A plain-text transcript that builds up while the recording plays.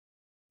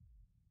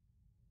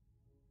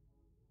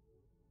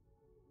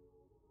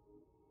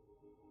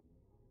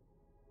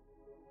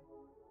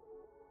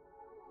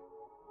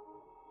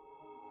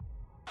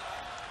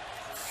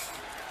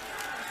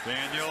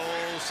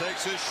Daniels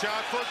takes his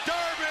shot for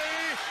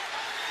Darby.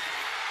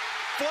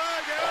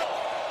 Flag out.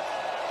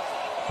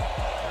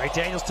 All right,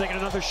 Daniels taking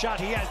another shot.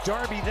 He has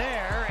Darby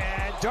there,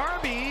 and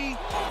Darby.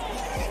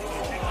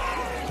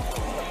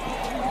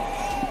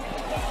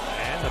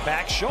 And the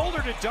back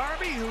shoulder to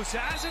Darby, who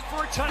has it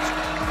for a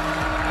touchdown.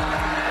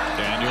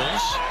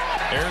 Daniels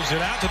airs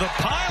it out to the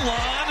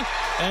pylon,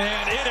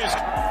 and it is.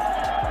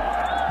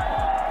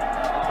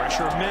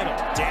 Pressure middle.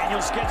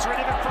 Daniels gets rid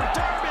of it for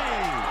Darby.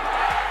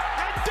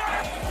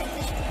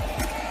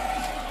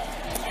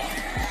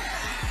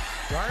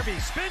 Darby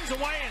spins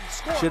away and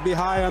scores. Should be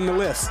high on the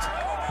list.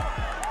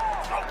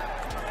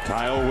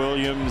 Kyle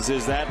Williams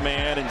is that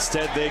man.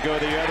 Instead, they go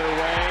the other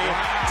way.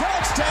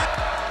 Touchdown!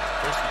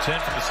 First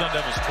and 10 from the Sun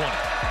Devils 20.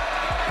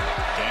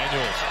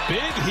 Daniels,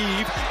 big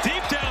heave,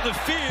 deep down the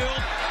field,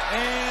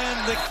 and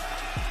the...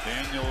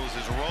 Daniels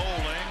is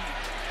rolling,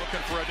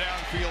 looking for a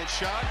downfield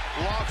shot.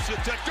 Lofts it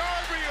to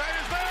Darby, and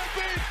his man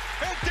beat,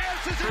 and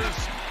dances it.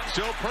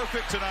 So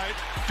perfect tonight.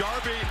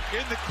 Darby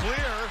in the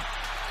clear.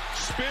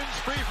 Spins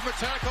free from a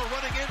tackle,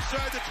 running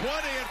inside the 20,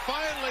 and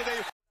finally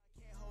they...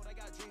 I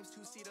got dreams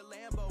to see the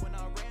Lambo, and I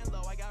ran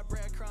low. I got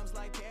breadcrumbs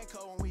like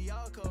Panko, and we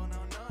all go, no.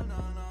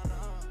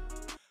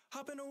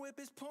 Hop in the whip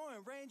is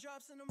pouring,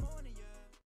 raindrops in the morning, yeah.